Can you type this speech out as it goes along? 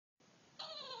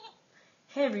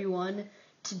Hey everyone,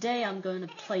 today I'm going to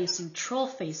play some Troll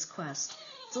Face Quest.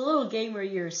 It's a little game where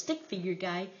you're a stick figure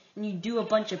guy and you do a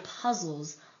bunch of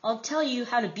puzzles. I'll tell you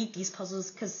how to beat these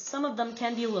puzzles because some of them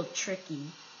can be a little tricky.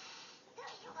 Do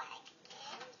you like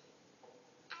games?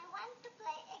 I want to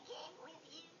play a game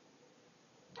with you.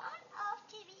 Turn off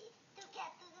TV to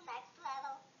get to the next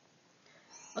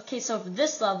level. Okay, so for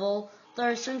this level,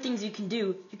 there are certain things you can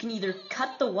do. You can either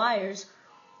cut the wires,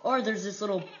 or there's this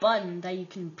little button that you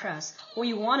can press. What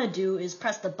you want to do is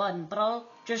press the button, but I'll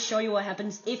just show you what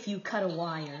happens if you cut a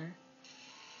wire.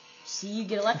 See, you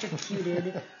get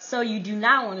electrocuted, so you do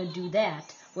not want to do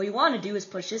that. What you want to do is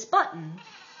push this button.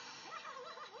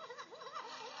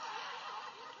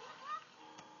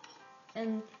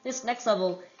 And this next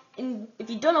level, if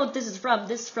you don't know what this is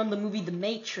from the movie The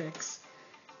Matrix.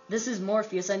 This is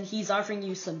Morpheus, and he's offering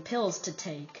you some pills to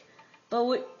take.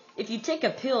 But if you take a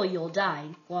pill, you'll die.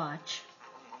 Watch.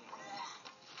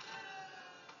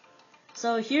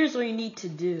 So here's what you need to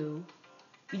do.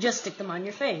 You just stick them on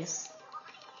your face.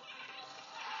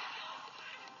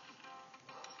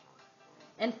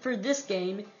 And for this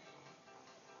game,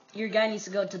 your guy needs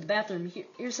to go to the bathroom.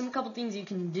 Here's some couple things you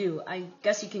can do. I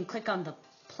guess you can click on the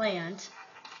plant,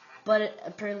 but it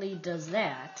apparently does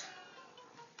that.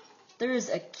 There is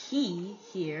a key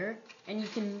here, and you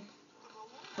can,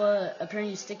 but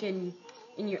apparently you stick it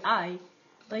in your eye.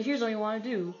 But here's what you want to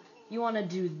do. You want to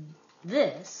do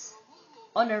this.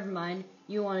 Oh, never mind.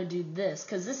 You want to do this,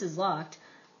 because this is locked.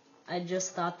 I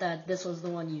just thought that this was the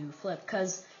one you flip,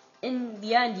 because in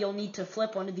the end, you'll need to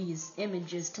flip one of these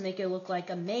images to make it look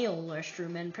like a male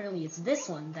restroom, and apparently it's this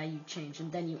one that you change,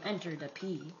 and then you enter the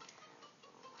P.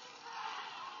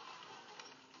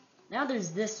 Now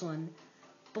there's this one.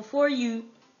 Before you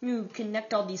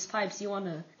connect all these pipes, you want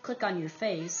to click on your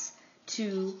face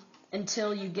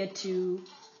until you get to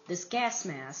this gas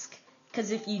mask.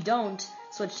 Because if you don't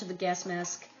switch to the gas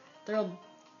mask, there'll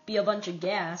be a bunch of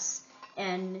gas,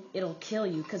 and it'll kill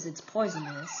you because it's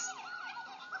poisonous.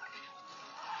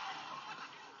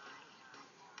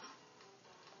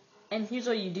 And here's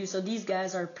what you do. So these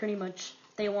guys are pretty much,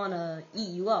 they want to eat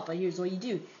you up. But here's what you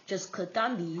do. Just click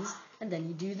on these, and then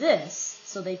you do this.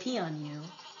 So they pee on you.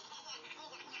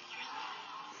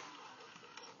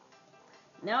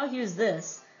 Now here's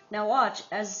this. Now watch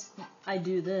as I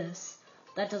do this.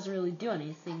 That doesn't really do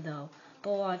anything though.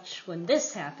 But watch when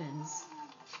this happens.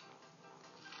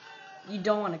 You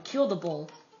don't want to kill the bull.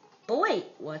 But wait,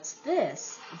 what's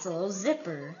this? It's a little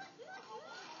zipper.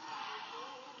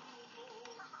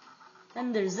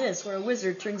 Then there's this, where a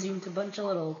wizard turns you into a bunch of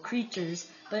little creatures.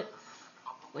 But,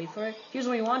 wait for it. Here's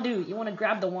what you want to do. You want to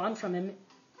grab the wand from him,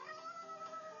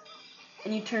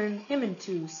 and you turn him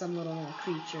into some little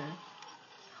creature.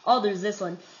 Oh, there's this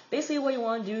one. Basically, what you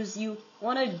want to do is you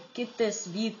want to get this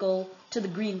vehicle to the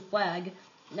green flag.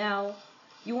 Now,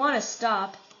 you want to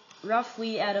stop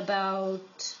roughly at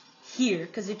about here,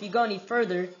 because if you go any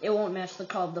further, it won't match the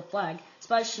color of the flag.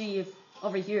 Especially if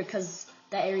over here, because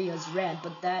that area is red,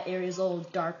 but that area is a little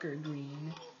darker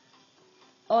green.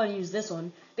 Oh, and use this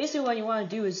one. Basically, what you want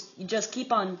to do is you just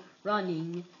keep on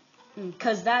running,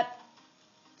 because that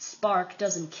spark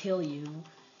doesn't kill you.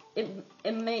 It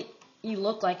may you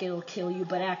look like it'll kill you,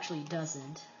 but actually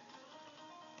doesn't.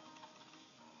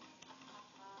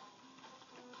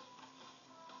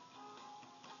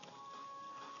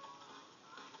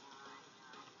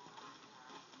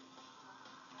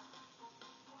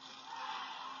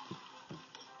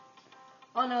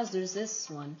 Oh no, there's this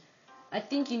one. I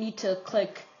think you need to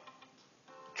click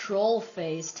Troll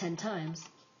Face 10 times.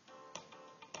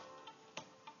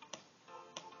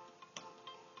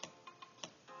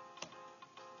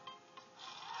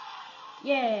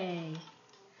 Yay!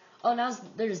 Oh, now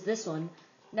there's this one.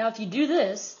 Now if you do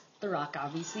this, the rock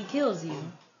obviously kills you.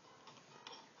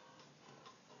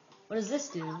 What does this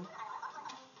do?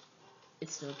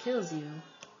 It still kills you.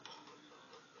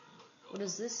 What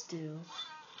does this do?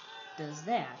 Does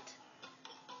that.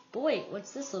 But wait,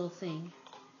 what's this little thing?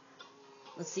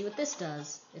 Let's see what this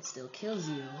does. It still kills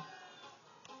you.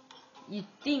 You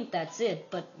think that's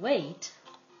it, but wait.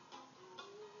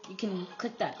 You can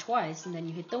click that twice, and then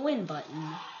you hit the win button.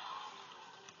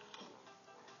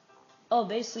 Oh,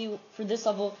 basically, for this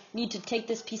level, you need to take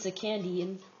this piece of candy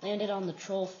and land it on the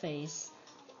troll face.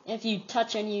 And if you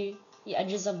touch any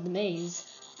edges of the maze,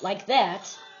 like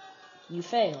that, you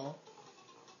fail.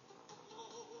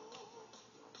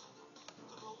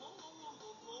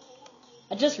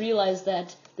 I just realized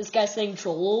that this guy's saying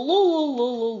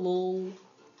troll.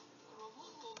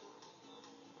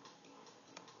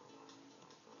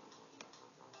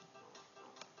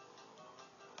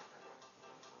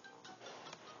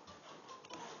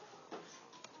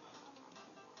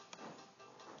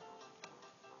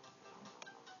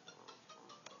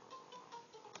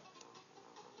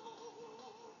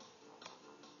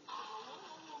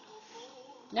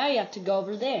 Now you have to go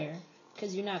over there,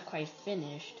 because you're not quite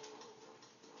finished.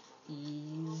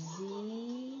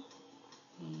 Easy.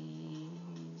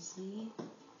 Easy.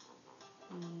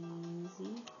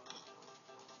 Easy.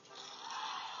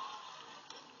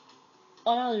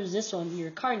 Oh, now there's this one.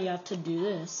 Your car, and you have to do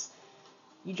this.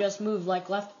 You just move like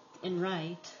left and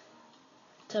right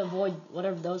to avoid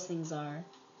whatever those things are.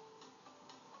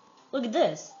 Look at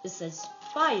this. It says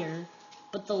fire,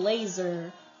 but the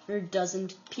laser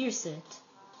doesn't pierce it.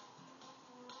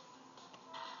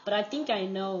 But I think I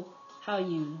know how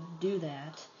you do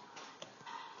that.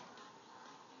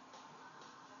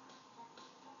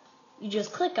 You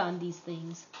just click on these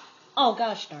things. Oh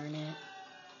gosh darn it.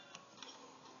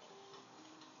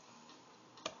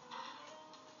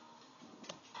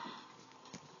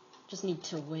 Just need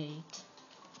to wait.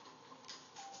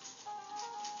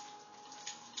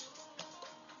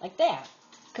 Like that.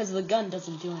 Because the gun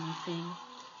doesn't do anything.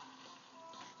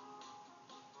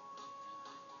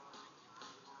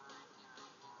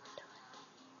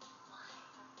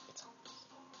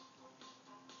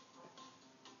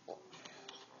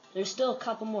 There's still a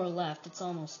couple more left. It's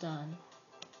almost done.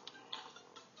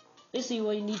 Basically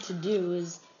what you need to do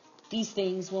is these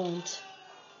things won't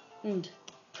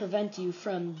prevent you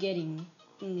from getting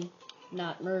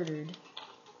not murdered.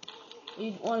 What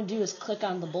you want to do is click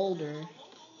on the boulder.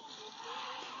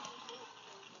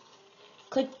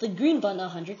 Click the green button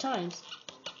 100 times.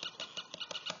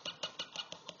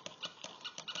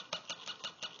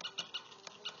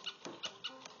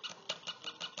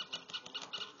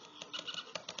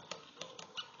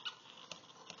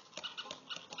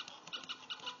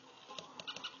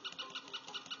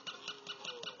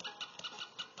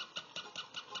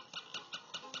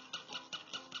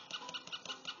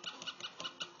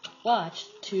 Watch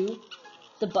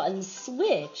the buttons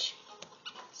switch.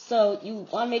 So you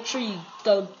want to make sure you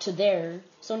go to there.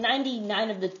 So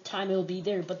 99 of the time it will be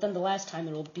there, but then the last time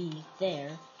it will be there.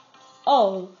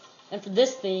 Oh, and for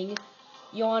this thing,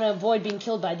 you want to avoid being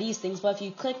killed by these things, but if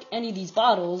you click any of these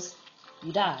bottles,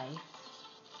 you die.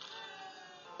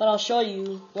 But I'll show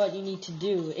you what you need to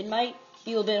do. It might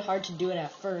be a little bit hard to do it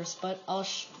at first, but I'll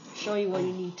show you what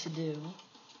you need to do.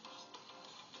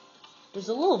 There's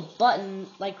a little button,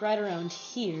 like right around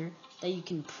here, that you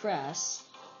can press.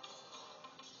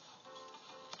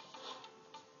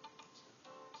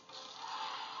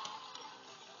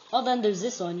 Oh, then there's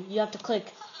this one. You have to click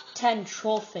 10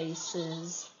 troll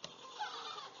faces.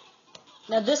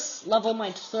 Now this level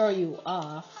might throw you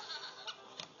off.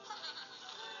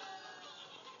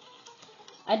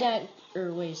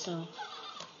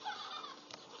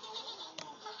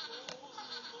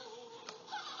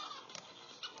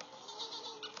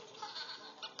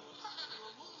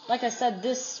 Like I said,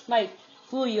 this might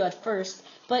fool you at first,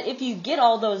 but if you get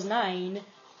all those 9,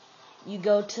 you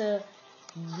go to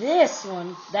this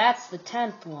one. That's the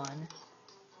 10th one.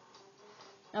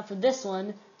 Now for this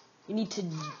one, you need to...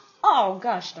 Oh,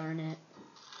 gosh darn it.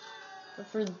 But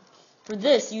for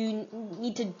this, you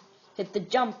need to hit the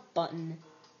jump button.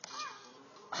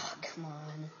 Oh, come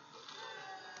on.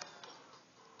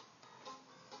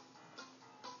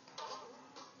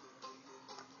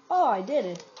 Oh, I did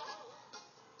it.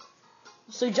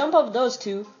 So you jump over those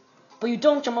two, but you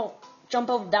don't jump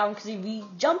over that one, because if you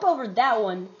jump over that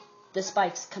one, the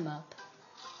spikes come up.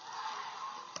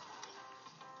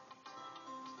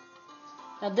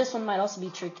 Now this one might also be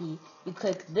tricky. You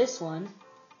click this one,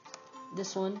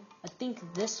 I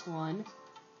think this one,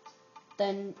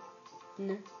 then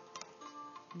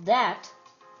that,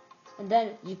 and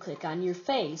then you click on your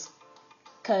face,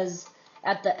 because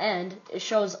at the end it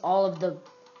shows all of the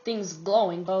things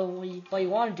glowing, but what you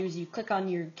want to do is you click on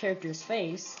your character's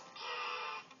face,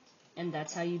 and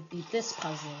that's how you beat this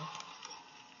puzzle.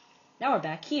 Now we're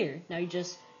back here. Now you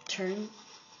just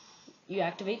you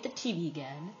activate the TV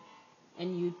again,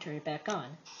 and you turn it back on.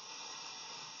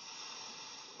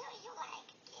 Do you like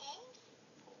games?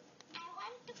 I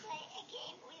want to play a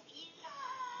game with you.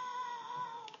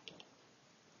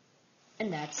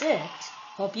 And that's it.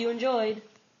 Hope you enjoyed.